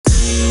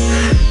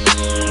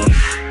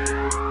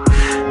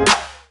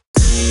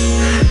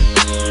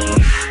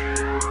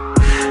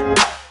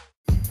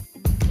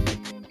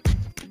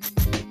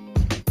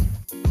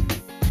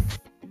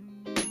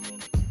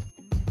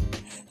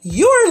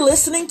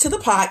listening to the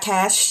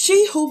podcast,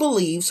 She Who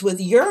Believes, with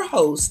your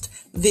host,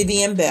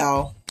 Vivian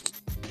Bell.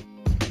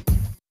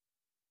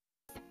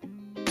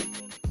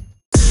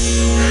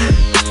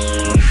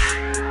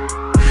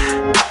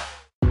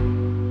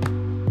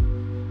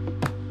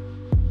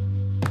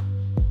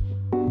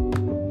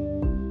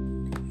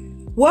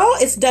 Well,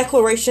 it's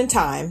declaration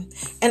time,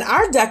 and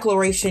our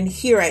declaration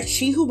here at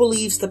She Who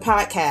Believes the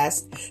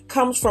podcast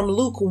comes from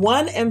Luke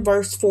 1 and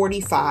verse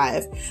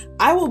 45.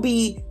 I will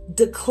be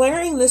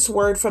declaring this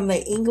word from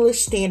the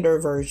English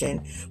Standard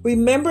Version.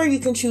 Remember, you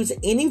can choose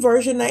any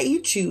version that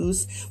you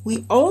choose.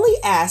 We only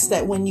ask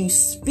that when you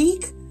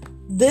speak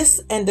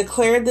this and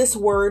declare this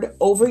word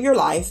over your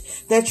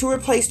life, that you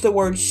replace the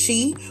word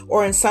she,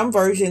 or in some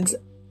versions,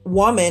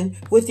 woman,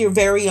 with your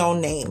very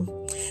own name.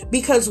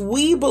 Because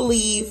we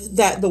believe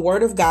that the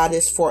word of God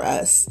is for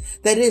us,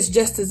 that it is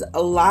just as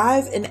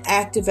alive and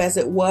active as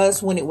it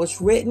was when it was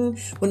written,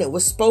 when it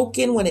was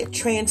spoken, when it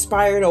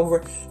transpired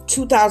over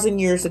 2,000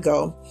 years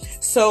ago.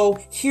 So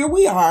here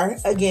we are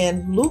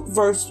again, Luke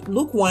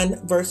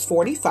 1 verse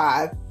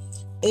 45,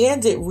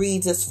 and it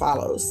reads as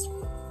follows.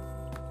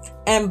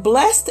 And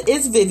blessed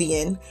is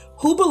Vivian,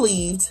 who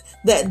believed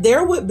that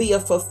there would be a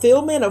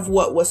fulfillment of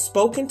what was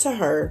spoken to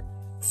her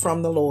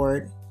from the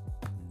Lord.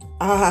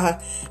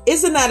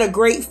 Isn't that a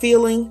great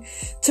feeling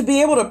to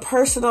be able to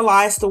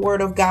personalize the word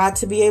of God,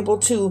 to be able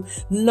to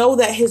know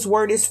that his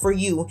word is for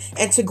you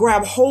and to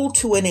grab hold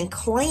to it and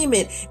claim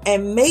it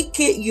and make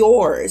it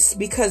yours,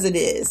 because it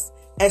is.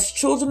 As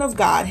children of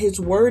God, his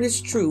word is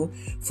true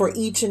for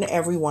each and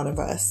every one of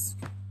us.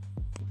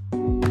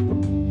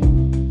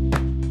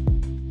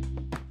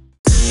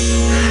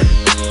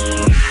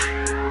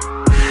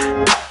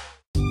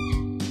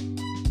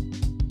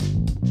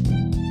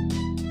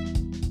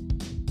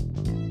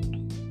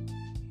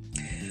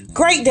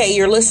 Great day.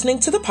 You're listening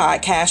to the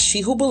podcast,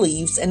 She Who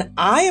Believes, and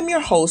I am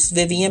your host,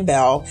 Vivian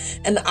Bell,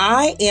 and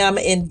I am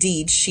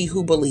indeed She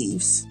Who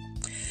Believes.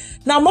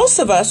 Now, most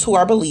of us who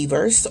are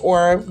believers,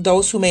 or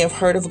those who may have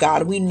heard of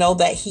God, we know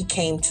that he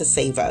came to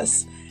save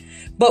us,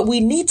 but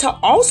we need to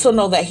also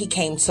know that he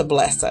came to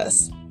bless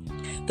us.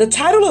 The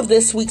title of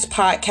this week's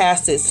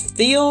podcast is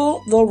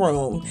Fill the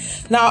Room.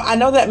 Now, I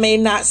know that may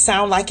not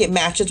sound like it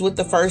matches with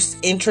the first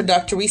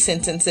introductory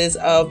sentences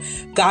of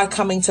God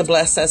coming to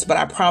bless us, but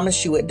I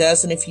promise you it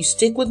does. And if you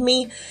stick with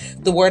me,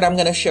 the word I'm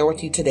going to share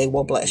with you today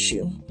will bless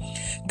you.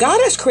 God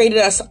has created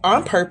us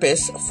on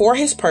purpose for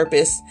his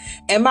purpose.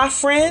 And my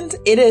friend,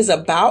 it is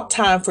about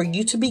time for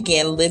you to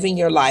begin living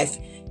your life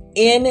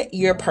in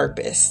your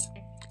purpose.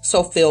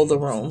 So fill the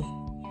room.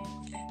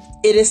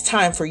 It is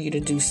time for you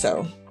to do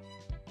so.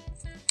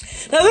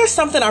 Now, there's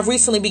something I've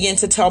recently begun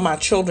to tell my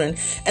children,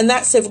 and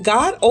that's if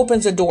God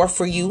opens a door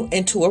for you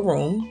into a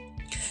room,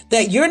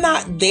 that you're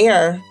not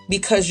there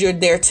because you're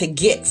there to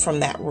get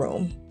from that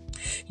room.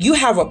 You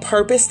have a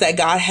purpose that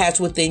God has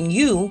within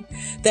you,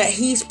 that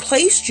he's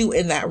placed you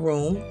in that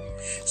room.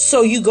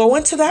 So you go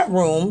into that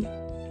room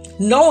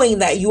knowing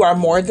that you are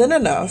more than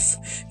enough,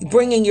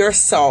 bringing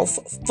yourself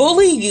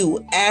fully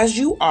you as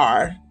you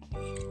are,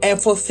 and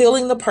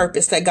fulfilling the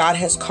purpose that God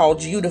has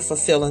called you to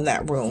fulfill in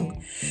that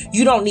room.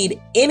 You don't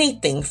need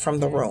anything from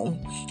the room.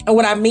 And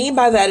what I mean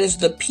by that is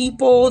the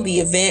people,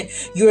 the event.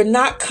 You're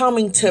not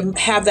coming to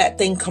have that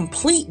thing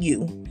complete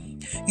you.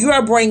 You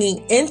are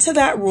bringing into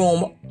that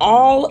room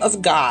all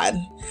of God,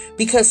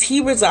 because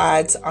he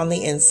resides on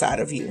the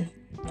inside of you.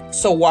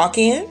 So walk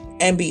in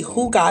and be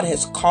who God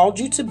has called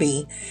you to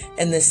be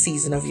in this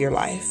season of your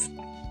life.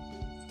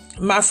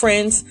 My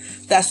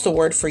friends, that's the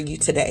word for you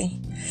today,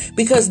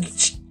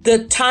 because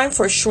the time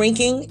for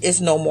shrinking is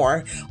no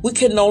more. We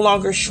can no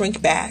longer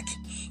shrink back.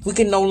 We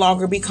can no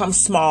longer become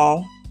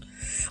small.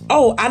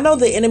 Oh, I know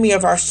the enemy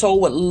of our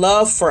soul would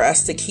love for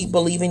us to keep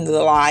believing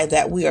the lie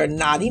that we are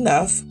not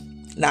enough,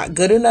 not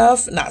good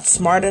enough, not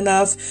smart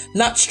enough,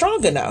 not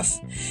strong enough.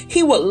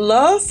 He would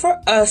love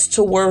for us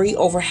to worry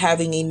over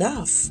having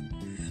enough.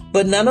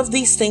 But none of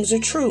these things are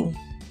true,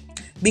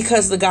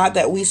 because the God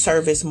that we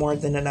serve is more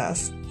than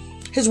enough.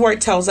 His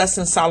word tells us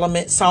in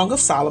Song of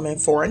Solomon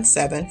 4 and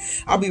 7,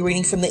 I'll be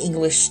reading from the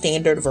English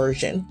Standard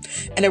Version,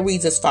 and it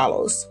reads as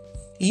follows.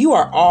 You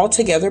are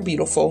altogether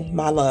beautiful,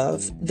 my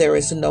love. There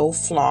is no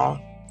flaw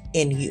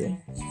in you.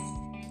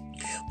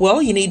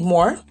 Well, you need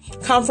more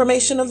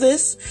confirmation of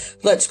this?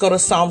 Let's go to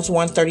Psalms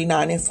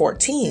 139 and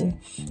 14.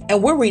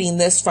 And we're reading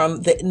this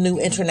from the New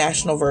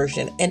International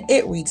Version, and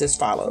it reads as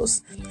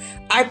follows.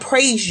 I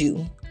praise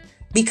you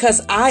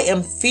because I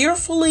am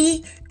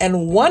fearfully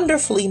and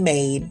wonderfully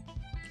made.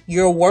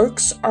 Your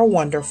works are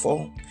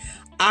wonderful.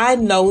 I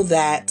know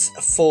that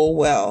full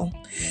well.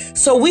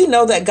 So we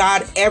know that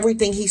God,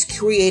 everything he's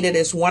created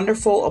is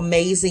wonderful,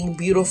 amazing,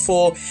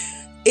 beautiful.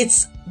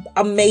 It's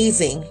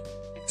amazing.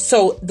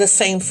 So the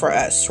same for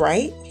us,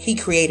 right? He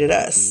created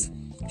us.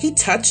 He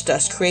touched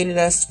us, created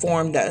us,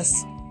 formed us.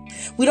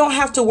 We don't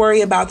have to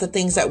worry about the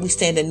things that we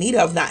stand in need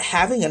of not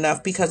having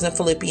enough, because in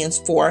Philippians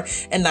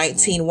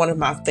 4:19, one of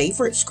my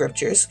favorite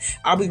scriptures,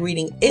 I'll be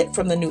reading it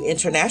from the New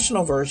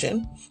International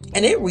Version,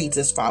 and it reads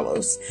as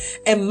follows: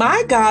 "And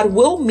my God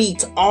will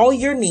meet all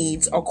your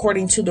needs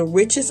according to the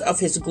riches of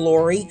his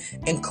glory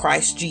in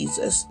Christ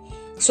Jesus."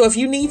 So if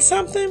you need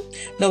something,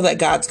 know that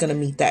God's going to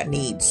meet that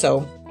need.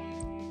 So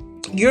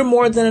you're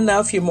more than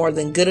enough. You're more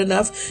than good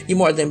enough. You're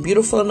more than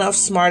beautiful enough,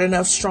 smart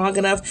enough, strong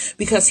enough,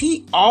 because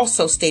he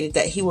also stated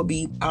that he will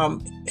be,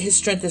 his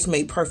strength is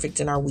made perfect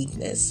in our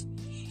weakness.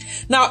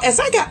 Now, as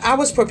I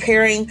was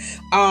preparing,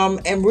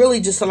 and really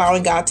just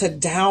allowing God to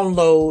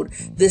download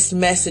this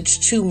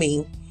message to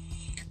me,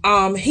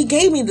 he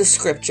gave me the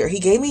scripture. He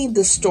gave me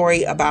the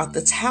story about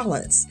the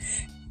talents.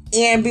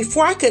 And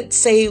before I could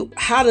say,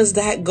 how does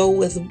that go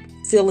with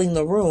filling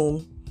the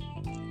room,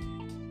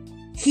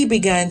 he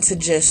began to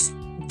just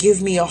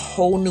give me a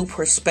whole new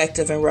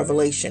perspective and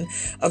revelation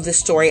of the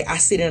story. I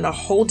see it in a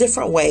whole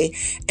different way.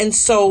 And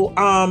so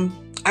I'm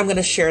going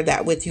to share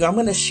that with you. I'm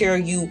going to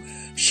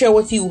share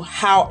with you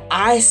how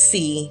I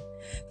see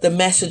the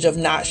message of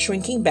not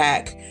shrinking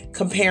back,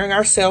 comparing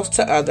ourselves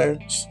to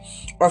others,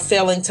 or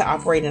failing to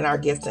operate in our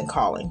gift and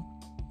calling.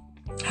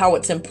 How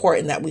it's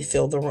important that we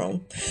fill the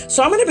room.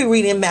 So I'm going to be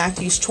reading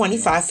Matthew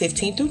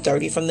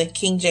 25:15-30 from the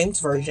King James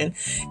Version.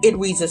 It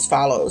reads as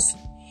follows: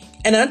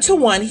 "And unto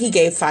one he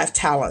gave 5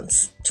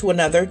 talents, to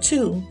another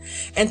 2,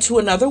 and to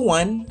another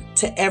 1,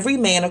 to every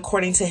man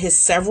according to his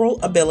several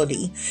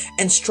ability,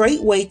 and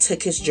straightway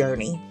took his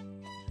journey.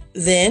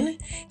 Then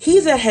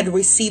he that had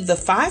received the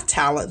 5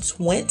 talents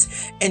went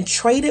and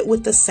traded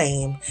with the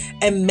same,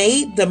 and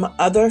made them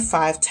other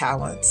 5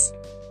 talents.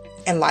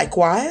 And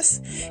likewise,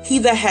 he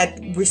that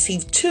had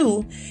received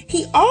 2,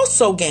 he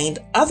also gained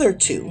other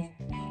 2.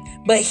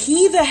 But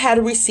he that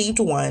had received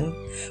 1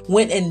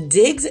 went and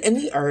digged in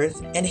the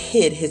earth and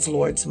hid his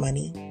Lord's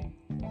money.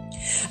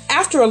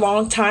 After a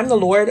long time, the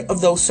Lord of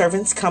those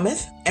servants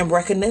cometh and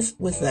reckoneth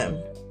with them.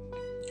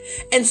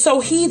 And so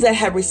he that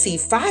had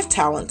received 5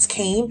 talents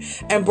came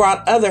and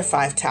brought other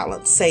 5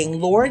 talents, saying,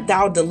 Lord,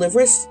 thou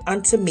deliverest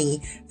unto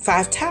me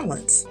 5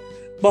 talents.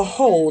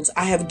 Behold,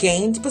 I have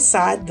gained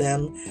beside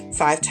them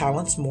 5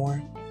 talents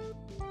more.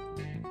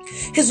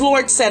 His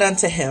Lord said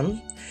unto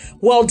him,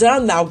 Well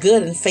done, thou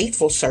good and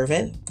faithful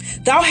servant.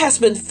 Thou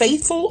hast been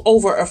faithful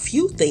over a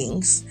few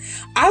things.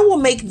 I will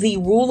make thee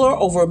ruler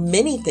over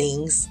many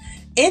things.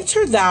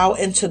 Enter thou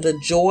into the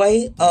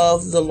joy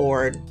of the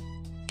Lord.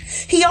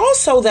 He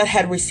also that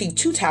had received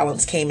 2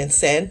 talents came and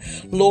said,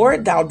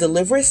 Lord, thou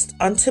deliverest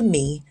unto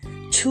me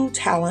 2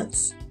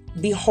 talents.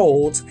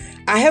 Behold,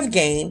 I have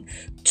gained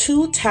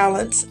 2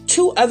 talents,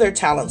 2 other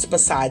talents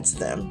besides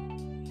them.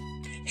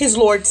 His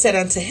Lord said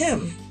unto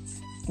him,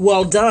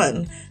 Well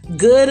done,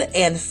 good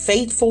and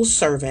faithful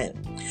servant.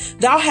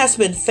 Thou hast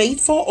been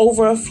faithful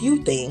over a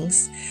few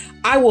things.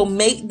 I will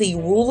make thee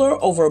ruler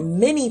over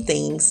many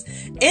things.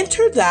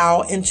 Enter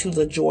thou into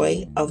the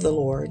joy of the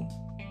Lord.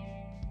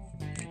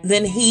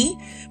 Then he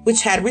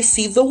which had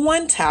received the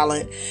 1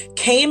 talent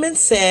came and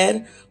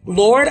said,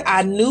 Lord,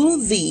 I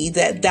knew thee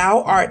that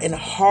thou art an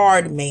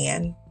hard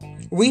man,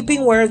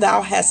 reaping where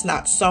thou hast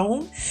not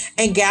sown,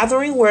 and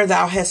gathering where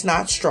thou hast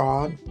not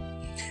strawed.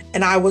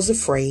 And I was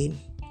afraid,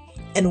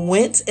 and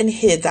went and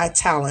hid thy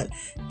talent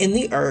in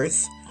the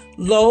earth.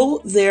 Lo,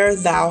 there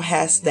thou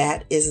hast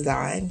that is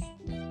thine.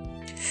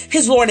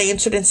 His Lord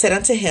answered and said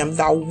unto him,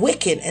 Thou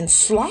wicked and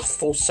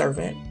slothful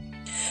servant,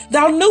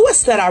 thou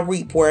knewest that I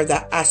reap where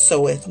I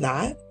soweth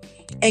not,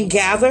 and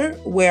gather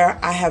where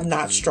I have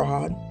not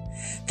strawed.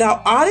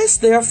 Thou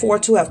oughtest therefore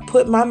to have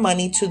put my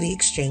money to the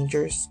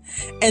exchangers,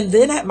 and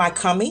then at my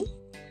coming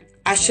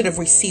I should have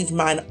received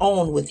mine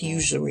own with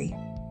usury.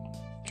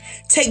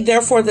 Take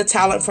therefore the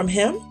talent from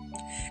him,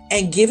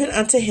 and give it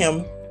unto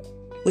him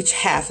which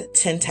hath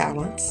 10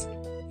 talents.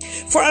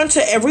 For unto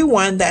every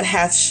one that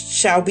hath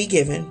shall be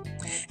given,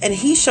 and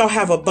he shall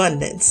have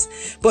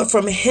abundance. But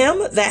from him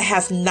that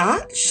hath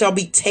not shall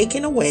be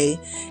taken away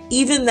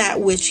even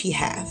that which he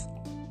hath.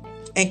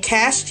 And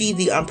cast ye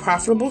the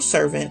unprofitable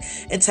servant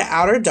into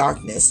outer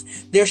darkness.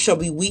 There shall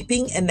be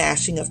weeping and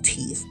gnashing of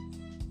teeth.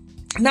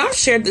 Now, I've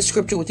shared this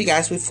scripture with you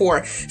guys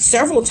before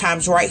several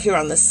times right here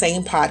on the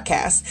same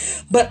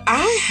podcast, but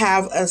I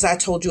have, as I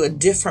told you, a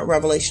different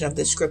revelation of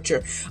this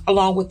scripture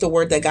along with the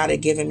word that God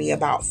had given me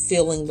about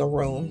filling the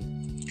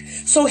room.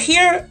 So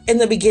here in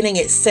the beginning,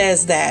 it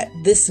says that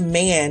this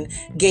man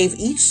gave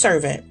each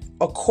servant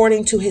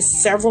according to his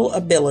several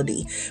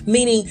ability,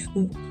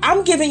 meaning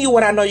I'm giving you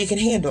what I know you can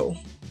handle.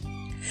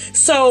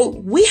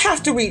 So we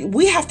have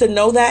to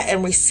know that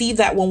and receive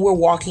that when we're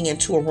walking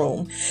into a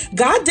room.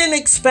 God didn't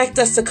expect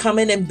us to come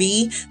in and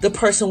be the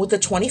person with the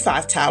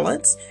 25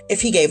 talents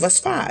if he gave us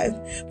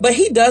 5. But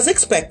he does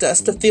expect us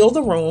to fill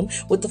the room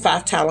with the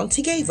 5 talents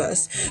he gave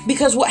us.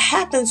 Because what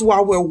happens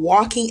while we're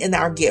walking in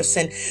our gifts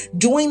and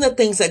doing the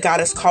things that God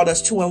has called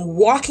us to and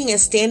walking and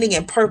standing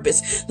in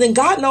purpose, then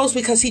God knows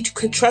because he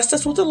could trust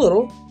us with a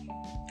little.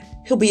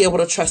 He'll be able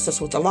to trust us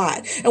with a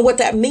lot. And what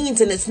that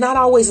means, and it's not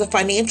always a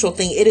financial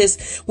thing,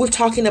 we're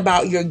talking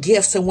about your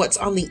gifts and what's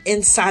on the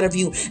inside of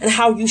you and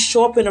how you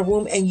show up in a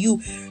room and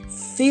you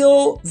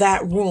fill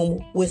that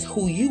room with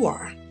who you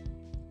are.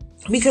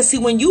 Because see,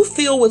 when you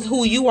feel with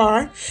who you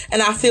are,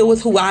 and I feel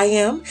with who I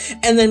am,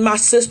 and then my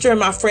sister and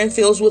my friend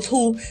feels with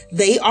who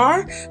they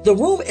are, the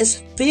room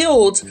is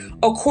filled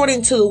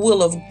according to the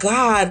will of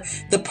God,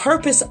 the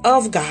purpose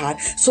of God.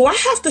 So I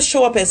have to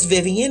show up as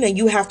Vivian, and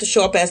you have to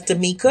show up as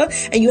D'Amica,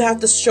 and you have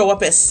to show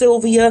up as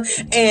Sylvia,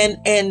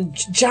 and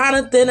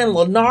Jonathan, and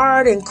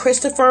Leonard, and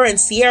Christopher, and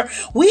Sierra.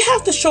 We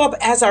have to show up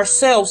as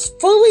ourselves,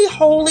 fully,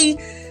 wholly,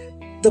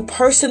 the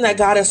person that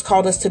God has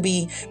called us to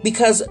be,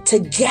 because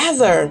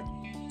together,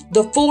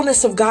 the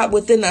fullness of God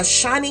within us,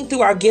 shining through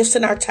our gifts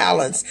and our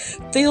talents,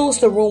 fills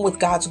the room with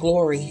God's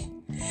glory.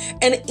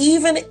 And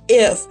even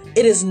if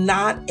it is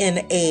not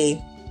in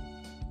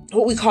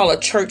what we call a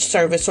church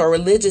service or a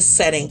religious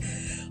setting,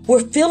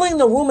 we're filling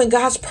the room and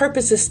God's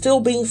purpose is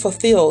still being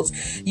fulfilled.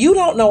 You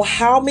don't know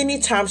how many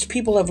times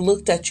people have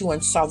looked at you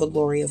and saw the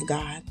glory of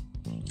God.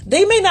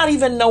 They may not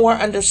even know or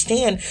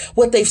understand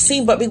what they've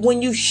seen, but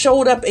when you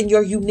showed up in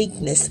your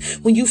uniqueness,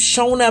 when you've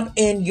shown up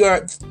in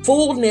your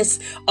fullness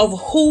of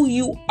who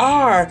you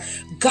are,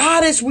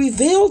 God is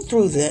revealed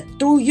through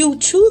you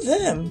to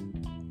them.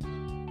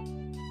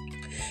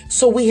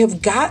 So we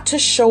have got to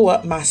show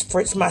up, my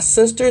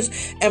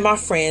sisters and my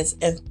friends,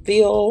 and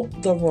fill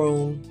the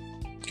room.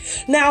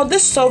 Now,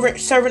 this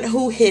servant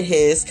who hid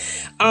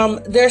his,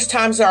 there's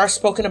times that are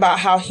spoken about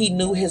how he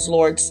knew his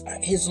Lord's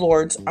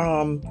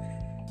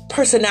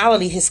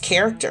personality, his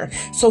character.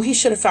 So he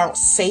should have found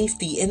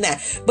safety in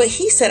that. But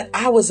he said,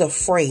 I was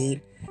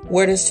afraid.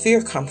 Where does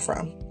fear come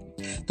from?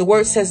 The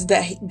word says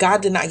that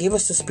God did not give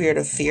us the spirit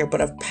of fear, but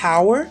of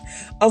power,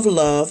 of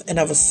love, and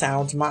of a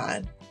sound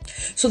mind.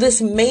 So this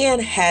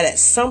man had at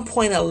some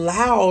point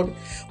allowed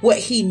what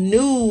he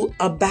knew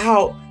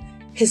about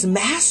his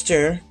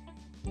master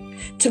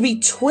to be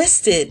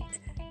twisted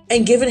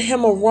and given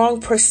him a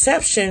wrong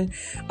perception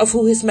of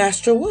who his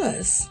master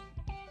was.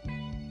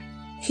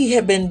 He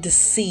had been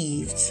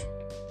deceived.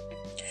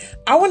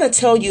 I want to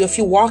tell you, if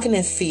you're walking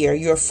in fear,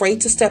 you're afraid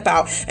to step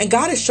out, and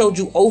God has showed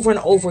you over and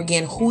over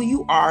again who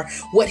you are,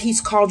 what he's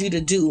called you to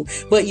do,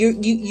 but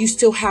you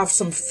still have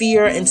some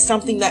fear and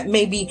something that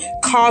may be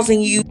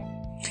causing you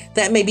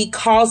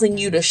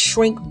to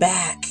shrink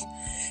back.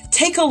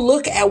 Take a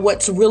look at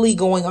what's really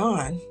going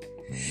on,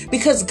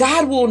 because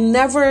God will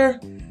never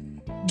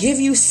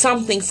give you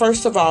something,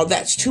 first of all,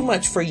 that's too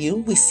much for you.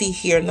 We see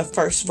here in the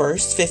first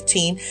verse,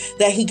 15,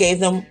 that he gave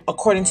them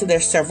according to their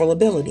several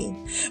ability.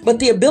 But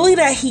the ability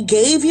that he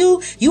gave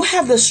you, you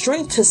have the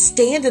strength to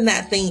stand in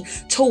that thing,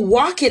 to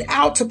walk it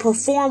out, to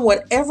perform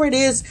whatever it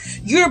is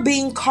you're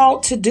being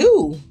called to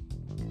do.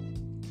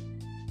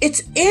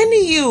 It's in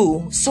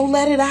you, so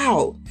let it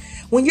out.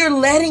 When you're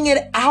letting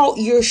it out,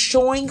 you're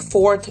showing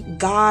forth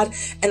God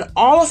and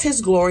all of his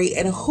glory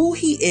and who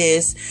he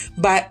is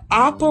by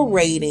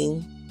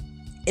operating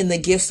in the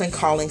gifts and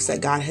callings that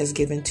God has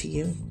given to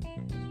you.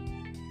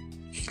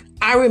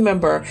 I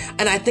remember,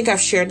 and I think I've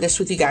shared this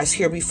with you guys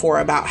here before,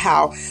 about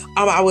how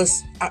I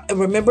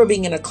remember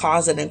being in a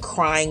closet and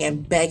crying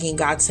and begging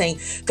God, saying,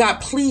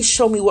 God, please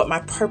show me what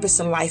my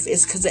purpose in life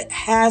is, because it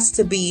has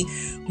to be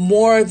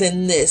more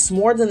than this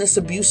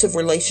abusive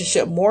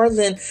relationship, more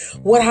than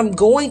what I'm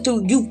going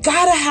through. You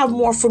gotta have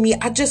more for me.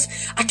 I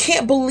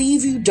can't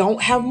believe you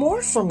don't have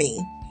more for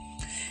me.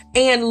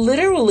 And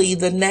literally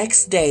the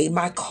next day,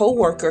 my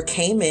coworker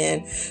came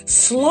in,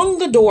 slung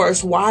the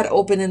doors wide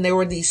open, and there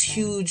were these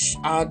huge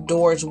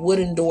doors,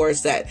 wooden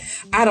doors that,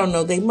 I don't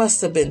know, they must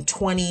have been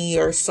 20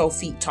 or so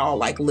feet tall,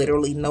 like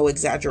literally, no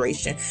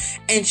exaggeration.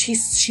 And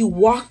she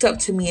walked up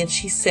to me and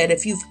she said,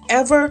 if you've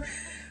ever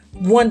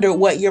wonder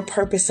what your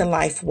purpose in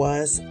life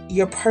was,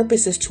 your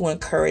purpose is to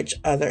encourage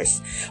others.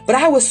 But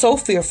I was so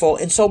fearful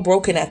and so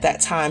broken at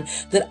that time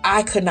that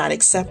I could not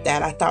accept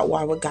that. I thought,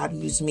 why would God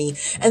use me?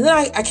 And then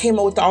I came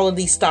up with all of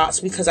these thoughts,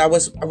 because I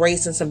was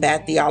raised in some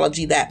bad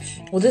theology that,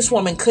 well, this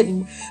woman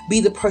couldn't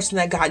be the person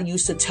that God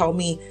used to tell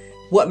me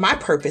what my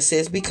purpose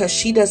is, because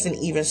she doesn't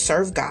even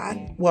serve God.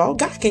 Well,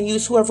 God can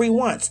use whoever he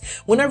wants,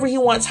 whenever he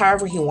wants,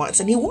 however he wants.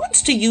 And he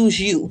wants to use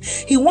you.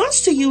 He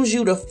wants to use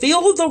you to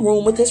fill the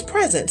room with his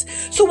presence.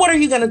 So what are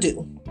you going to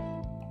do?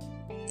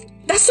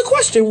 That's the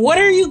question. What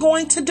are you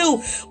going to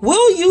do?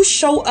 Will you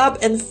show up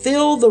and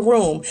fill the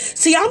room?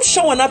 See, I'm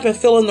showing up and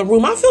filling the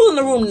room. I'm filling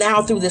the room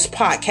now through this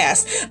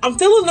podcast. I'm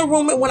filling the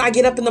room when I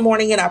get up in the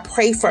morning and I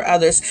pray for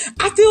others.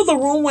 I fill the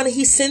room when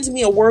he sends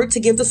me a word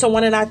to give to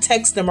someone and I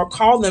text them or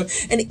call them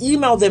and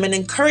email them and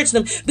encourage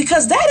them,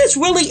 because that is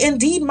really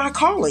indeed my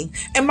calling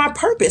and my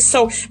purpose.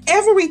 So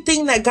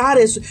everything that God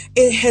has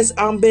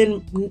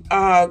been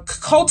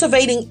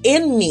cultivating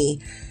in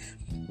me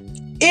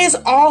is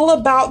all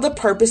about the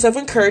purpose of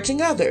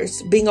encouraging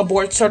others. Being a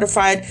board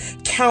certified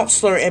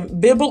counselor and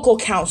biblical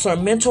counselor,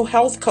 mental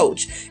health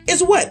coach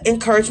is what?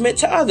 Encouragement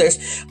to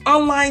others.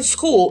 Online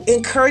school,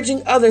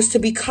 encouraging others to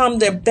become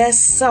their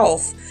best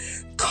self,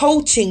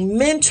 coaching,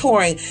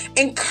 mentoring,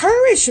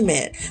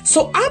 encouragement.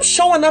 So I'm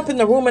showing up in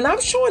the room and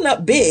I'm showing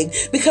up big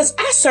because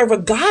I serve a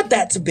God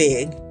that's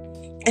big.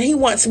 And he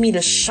wants me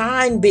to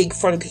shine big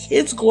for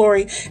his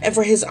glory and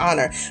for his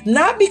honor.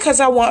 Not because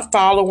I want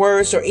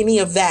followers or any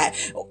of that.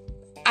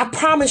 I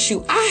promise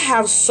you, I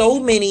have so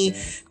many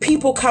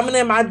people coming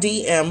in my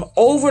DM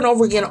over and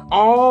over again,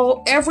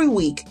 every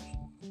week.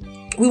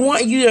 We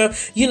want you to,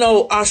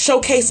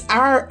 showcase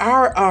our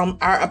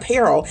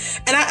apparel.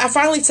 And I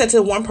finally said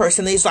to one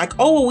person, he's like,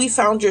 oh, well, we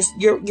found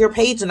your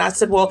page. And I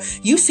said, well,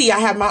 you see, I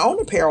have my own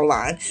apparel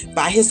line,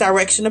 By His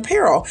Direction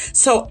Apparel.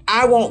 So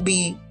I won't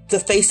be the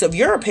face of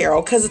your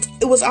apparel, because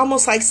it was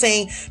almost like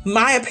saying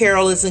my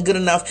apparel isn't good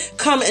enough.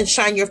 Come and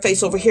shine your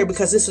face over here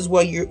because this is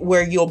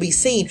where you'll be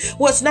seen.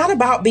 Well, it's not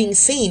about being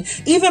seen.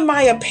 Even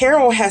my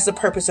apparel has the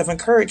purpose of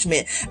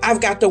encouragement.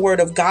 I've got the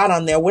word of God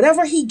on there.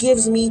 Whatever he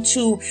gives me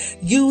to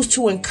use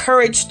to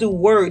encourage through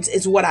words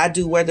is what I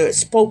do, whether it's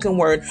spoken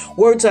word,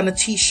 words on a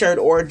t-shirt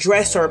or a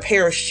dress or a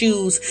pair of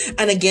shoes.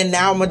 And again,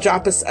 now I'm gonna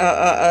drop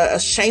a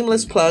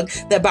shameless plug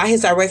that By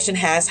His Direction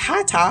has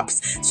high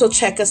tops. So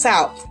check us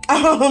out.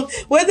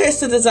 Whether it's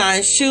to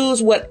design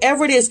shoes,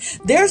 whatever it is,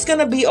 there's going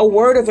to be a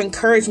word of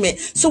encouragement.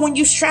 So when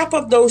you strap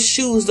up those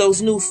shoes,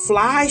 those new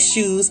fly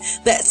shoes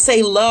that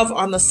say love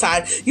on the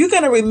side, you're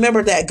going to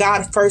remember that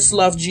God first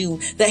loved you,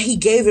 that he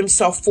gave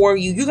himself for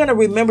you. You're going to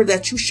remember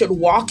that you should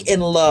walk in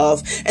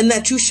love and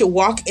that you should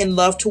walk in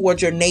love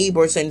towards your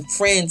neighbors and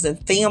friends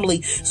and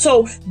family.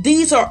 So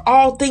these are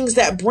all things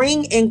that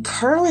bring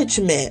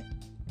encouragement.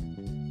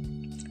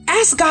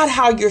 Ask God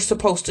how you're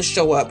supposed to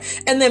show up.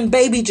 And then,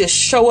 baby, just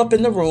show up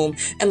in the room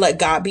and let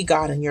God be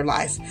God in your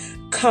life.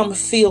 Come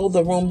fill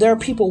the room. There are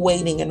people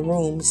waiting in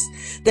rooms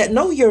that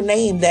know your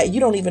name that you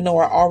don't even know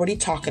are already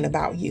talking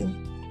about you.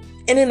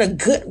 And in a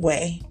good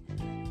way.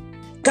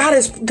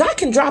 God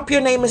can drop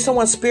your name in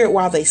someone's spirit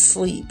while they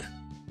sleep.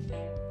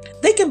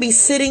 They can be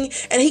sitting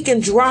and he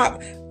can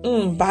drop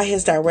By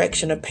His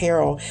Direction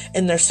apparel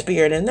in their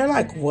spirit. And they're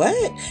like,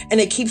 what? And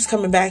it keeps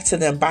coming back to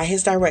them. By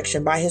His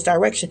Direction, By His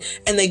Direction.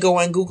 And they go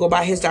and Google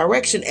By His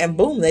Direction and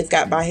boom, they've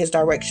got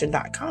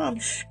byhisdirection.com.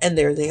 And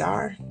there they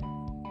are.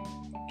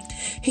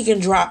 He can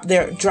drop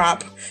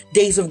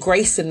Days of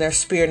Grace in their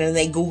spirit and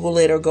they Google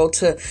it or go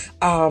to,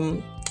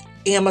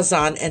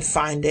 Amazon and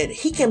find it.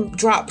 He can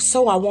drop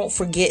So I Won't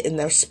Forget in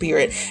their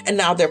spirit. And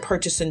now they're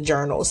purchasing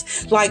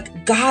journals.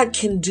 Like, God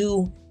can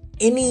do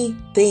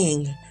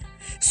anything.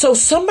 So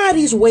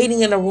somebody's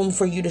waiting in a room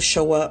for you to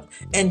show up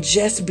and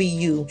just be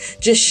you.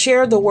 Just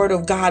share the word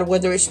of God,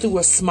 whether it's through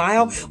a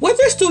smile, whether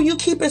it's through you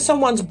keeping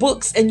someone's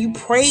books and you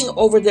praying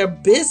over their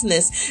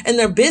business and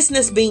their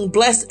business being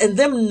blessed and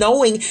them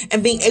knowing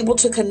and being able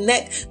to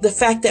connect the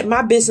fact that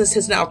my business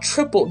has now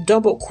tripled,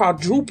 doubled,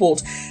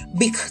 quadrupled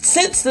because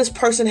since this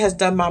person has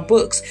done my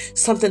books,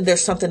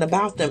 there's something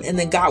about them. And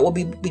then God will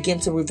begin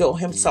to reveal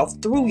himself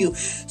through you.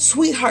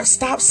 Sweetheart,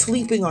 stop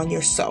sleeping on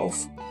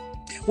yourself.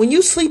 When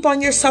you sleep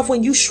on yourself,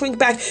 when you shrink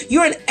back,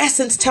 you're in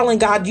essence telling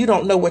God you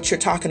don't know what you're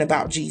talking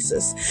about,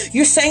 Jesus.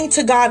 You're saying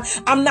to God,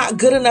 I'm not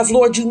good enough,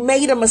 Lord. You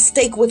made a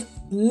mistake with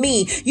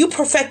me. You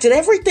perfected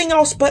everything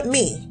else but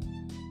me.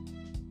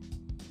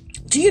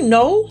 Do you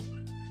know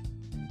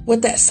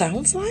what that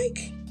sounds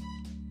like?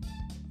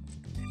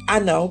 I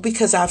know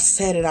because I've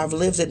said it, I've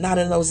lived it, not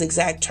in those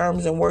exact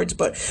terms and words,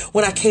 but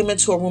when I came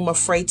into a room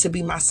afraid to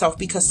be myself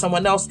because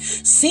someone else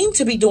seemed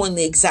to be doing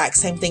the exact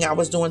same thing I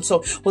was doing.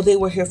 So, well, they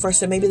were here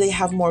first and maybe they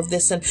have more of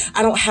this and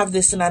I don't have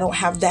this and I don't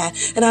have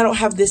that and I don't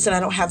have this and I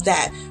don't have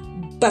that,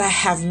 but I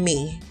have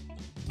me,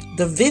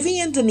 the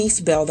Vivian Denise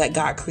Bell that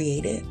God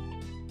created,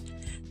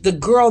 the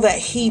girl that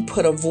he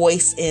put a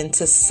voice in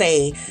to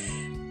say,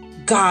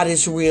 God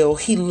is real.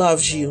 He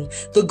loves you.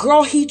 The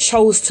girl he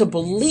chose to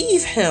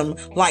believe him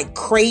like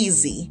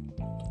crazy.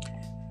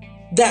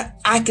 That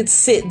I could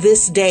sit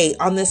this day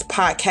on this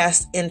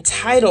podcast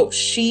entitled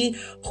She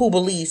Who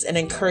Believes and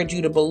encourage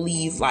you to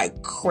believe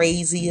like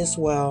crazy as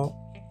well.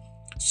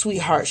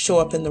 Sweetheart, show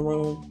up in the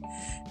room.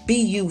 Be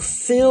you.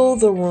 Fill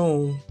the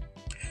room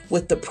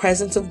with the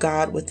presence of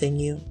God within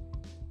you.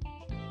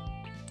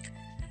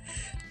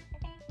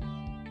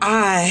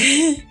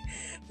 I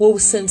will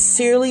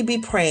sincerely be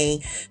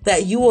praying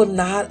that you will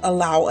not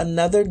allow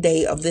another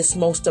day of this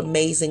most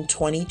amazing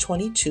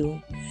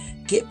 2022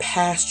 get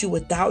past you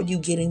without you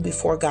getting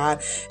before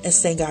God and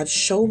saying, God,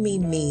 show me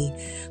me.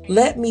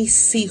 Let me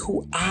see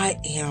who I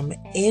am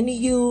in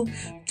you,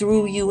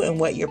 through you, and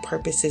what your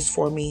purpose is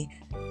for me.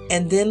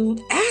 And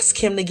then ask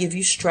him to give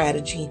you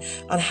strategy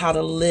on how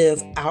to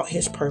live out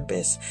his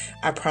purpose.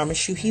 I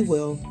promise you he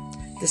will.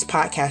 This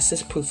podcast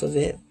is proof of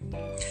it.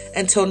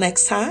 Until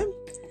next time.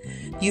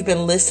 You've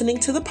been listening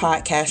to the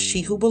podcast,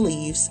 She Who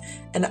Believes,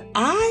 and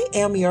I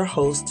am your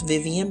host,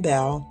 Vivian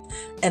Bell,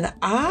 and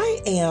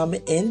I am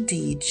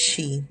indeed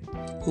she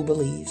who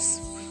believes.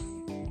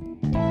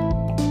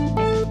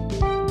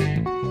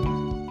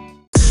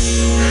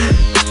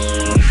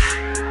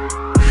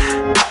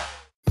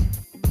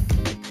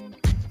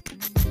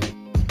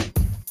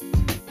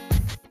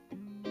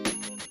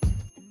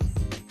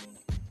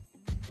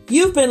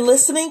 You've You've been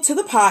listening to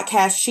the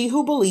podcast, She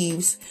Who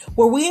Believes,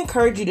 where we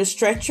encourage you to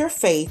stretch your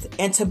faith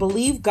and to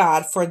believe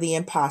God for the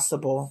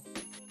impossible.